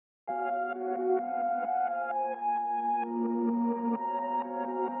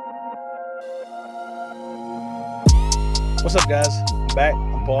What's up, guys? I'm back.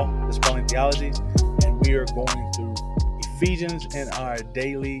 I'm Paul. This is Pauline Theology, and we are going through Ephesians in our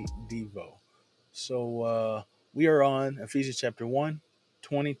daily Devo. So we are on Ephesians chapter 1,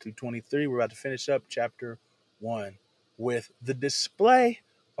 20 through 23. We're about to finish up chapter 1 with the display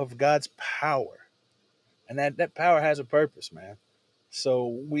of God's power. And that power has a purpose, man. So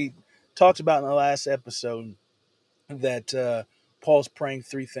we talked about in the last episode that Paul's praying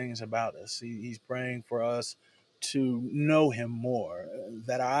three things about us. He's praying for us to know him more,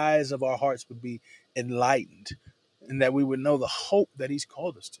 that our eyes of our hearts would be enlightened, and that we would know the hope that he's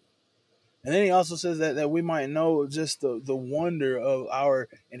called us to. And then he also says that we might know just the wonder of our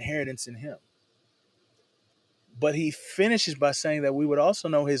inheritance in him. But he finishes by saying that we would also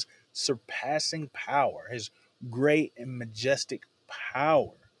know his surpassing power, his great and majestic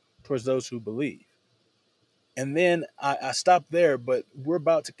power towards those who believe. And then I stopped there, but we're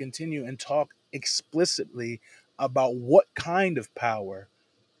about to continue and talk explicitly about what kind of power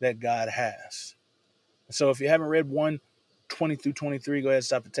that God has. So if you haven't read 1:20 through 23, go ahead and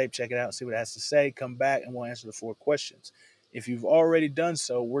stop the tape, check it out, see what it has to say, come back, and we'll answer the four questions. If you've already done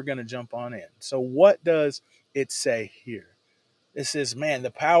so, we're going to jump on in. So what does it say here? It says, man,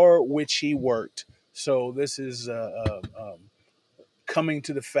 the power which he worked. So this is coming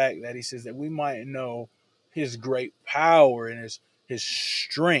to the fact that he says that we might know his great power and his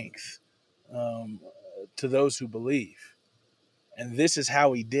strength um, to those who believe. And this is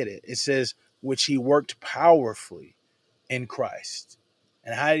how he did it. It says, which he worked powerfully in Christ.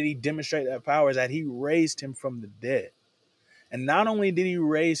 And how did he demonstrate that power? Is that he raised him from the dead. And not only did he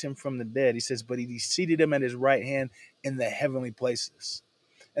raise him from the dead, he says, but he seated him at his right hand in the heavenly places.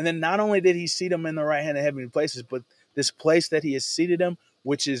 And then not only did he seat him in the right hand of heavenly places, but this place that he has seated him,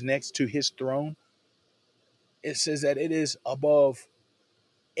 which is next to his throne, it says that it is above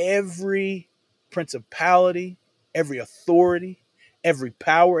every principality, every authority, every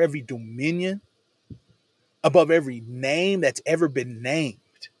power, every dominion, above every name that's ever been named.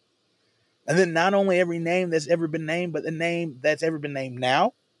 And then not only every name that's ever been named, but the name that's ever been named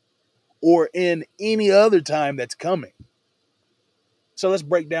now or in any other time that's coming. So let's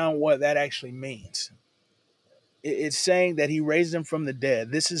break down what that actually means. It's saying that he raised him from the dead.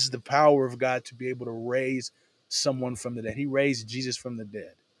 This is the power of God to be able to raise someone from the dead. He raised Jesus from the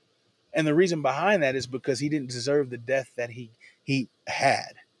dead. And the reason behind that is because he didn't deserve the death that he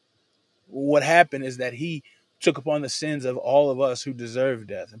had. What happened is that he took upon the sins of all of us who deserve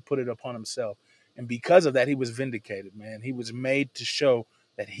death and put it upon himself. And because of that, he was vindicated, man. He was made to show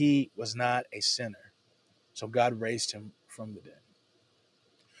that he was not a sinner. So God raised him from the dead.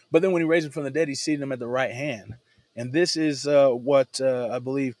 But then when he raised him from the dead, he seated him at the right hand. And this is what I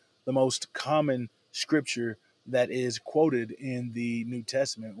believe the most common scripture that is quoted in the New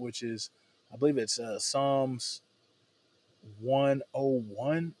Testament, which is, I believe it's Psalms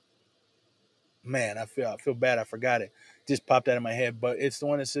 101. Man, I feel bad. I forgot it. Just popped out of my head. But it's the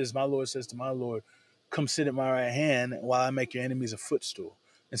one that says, my Lord says to my Lord, come sit at my right hand while I make your enemies a footstool.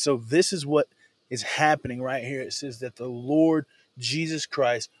 And so this is what is happening right here. It says that the Lord Jesus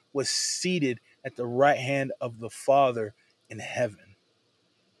Christ was seated at the right hand of the Father in heaven.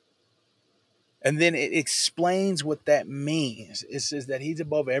 And then it explains what that means. It says that he's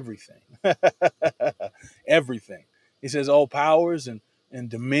above everything. Everything. He says all powers and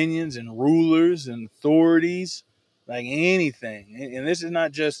dominions and rulers and authorities, like anything. And this is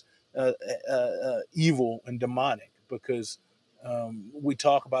not just evil and demonic, because we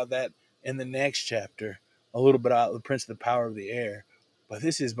talk about that in the next chapter a little bit about the prince of the power of the air. But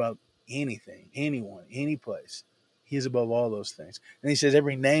this is about anything, anyone, any place. He is above all those things. And he says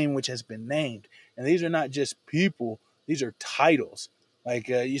every name which has been named. And these are not just people, these are titles. Like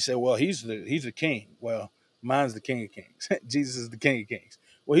you say, well, he's the king. Well, mine's the King of Kings. Jesus is the King of Kings.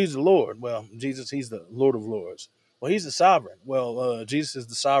 Well, he's the Lord. Well, Jesus, he's the Lord of Lords. Well, he's the sovereign. Well, Jesus is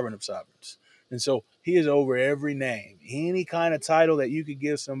the sovereign of sovereigns. And so he is over every name. Any kind of title that you could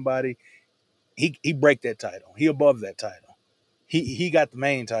give somebody, he break that title. He above that title. He got the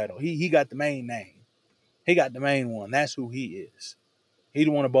main title. He got the main name. He got the main one. That's who he is. He's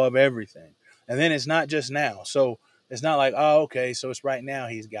the one above everything. And then it's not just now. So it's not like, oh, okay, so it's right now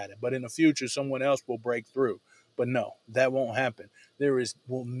he's got it. But in the future, someone else will break through. But no, that won't happen.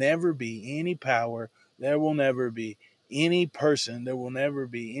 Will never be any power. There will never be any person. There will never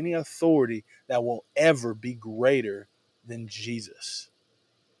be any authority that will ever be greater than Jesus.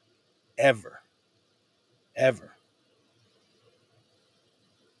 Ever. Ever.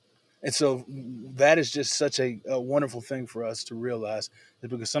 And so that is just such a wonderful thing for us to realize,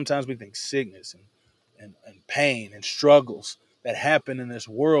 is because sometimes we think sickness and pain and struggles that happen in this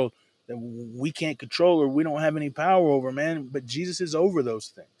world that we can't control or we don't have any power over, man. But Jesus is over those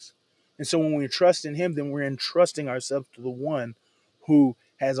things. And so when we trust in him, then we're entrusting ourselves to the one who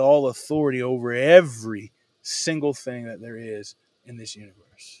has all authority over every single thing that there is in this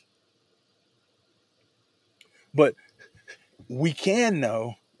universe. But we can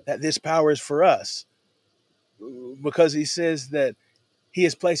know that this power is for us because he says that he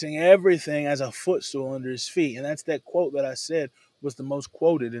is placing everything as a footstool under his feet. And that's that quote that I said was the most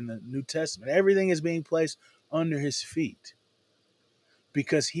quoted in the New Testament. Everything is being placed under his feet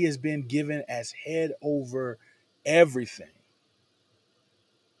because he has been given as head over everything.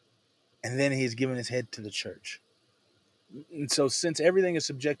 And then he has given his head to the church. And so since everything is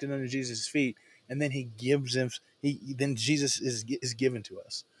subjected under Jesus' feet, and then he gives him, then Jesus is given to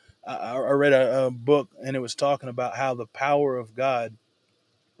us. I read a book, and it was talking about how the power of God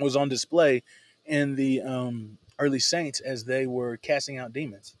was on display in the early saints as they were casting out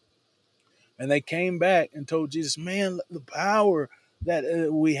demons. And they came back and told Jesus, man, the power that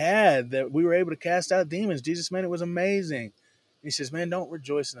we had, that we were able to cast out demons. Jesus, man, it was amazing. And he says, man, don't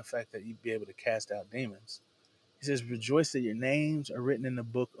rejoice in the fact that you'd be able to cast out demons. He says, rejoice that your names are written in the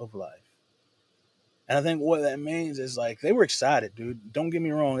book of life. And I think what that means is like they were excited, dude. Don't get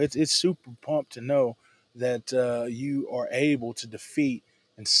me wrong. It's super pumped to know that you are able to defeat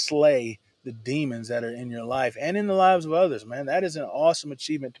and slay the demons that are in your life and in the lives of others, man. That is an awesome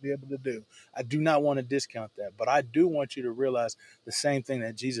achievement to be able to do. I do not want to discount that, but I do want you to realize the same thing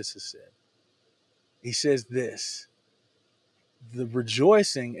that Jesus has said. He says this: the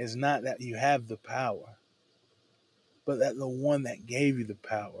rejoicing is not that you have the power, but that the one that gave you the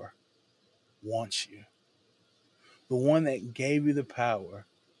power wants you. The one that gave you the power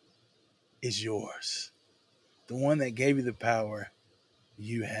is yours. The one that gave you the power,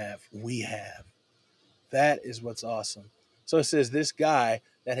 you have, we have. That is what's awesome. So it says this guy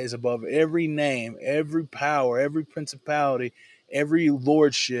that is above every name, every power, every principality, every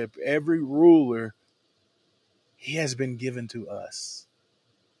lordship, every ruler, he has been given to us.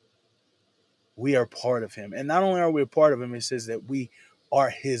 We are part of him. And not only are we a part of him, it says that we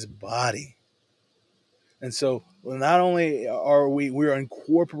are his body. And so not only are we're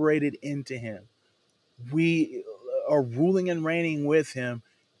incorporated into him, we are ruling and reigning with him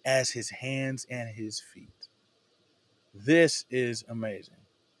as his hands and his feet. This is amazing.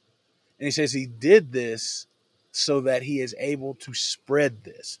 And he says he did this so that he is able to spread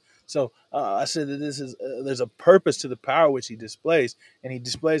this. So I said that this is there's a purpose to the power which he displays, and he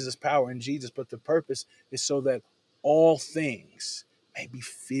displays this power in Jesus. But the purpose is so that all things may be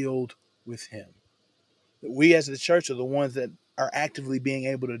filled with him. That we as the church are the ones that are actively being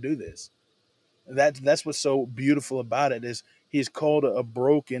able to do this. That's what's so beautiful about it is he's called a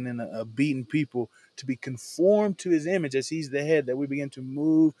broken and a beaten people to be conformed to his image as he's the head, that we begin to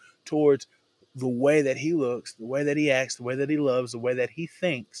move towards the way that he looks, the way that he acts, the way that he loves, the way that he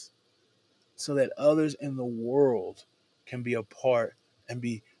thinks, so that others in the world can be a part and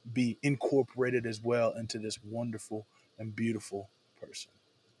be incorporated as well into this wonderful and beautiful person.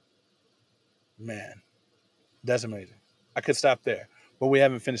 Man, that's amazing. I could stop there, but we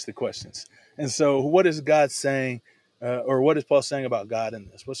haven't finished the questions. And so, what is God saying, or what is Paul saying about God in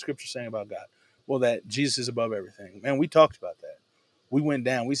this? What's Scripture saying about God? Well, that Jesus is above everything. Man, we talked about that. We went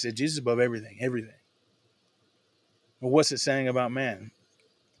down. We said Jesus is above everything, everything. Well, what's it saying about man?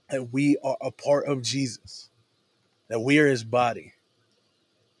 That we are a part of Jesus, that we are his body,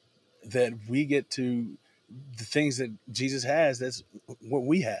 that we get to the things that Jesus has, that's what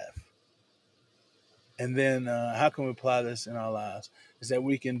we have. And then how can we apply this in our lives? Is that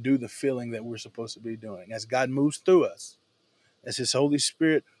we can do the feeling that we're supposed to be doing. As God moves through us, as his Holy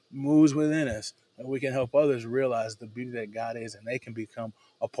Spirit moves within us, and we can help others realize the beauty that God is, and they can become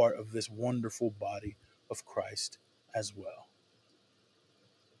a part of this wonderful body of Christ as well.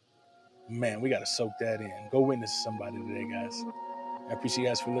 Man, we got to soak that in. Go witness to somebody today, guys. I appreciate you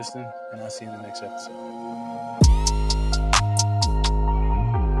guys for listening, and I'll see you in the next episode.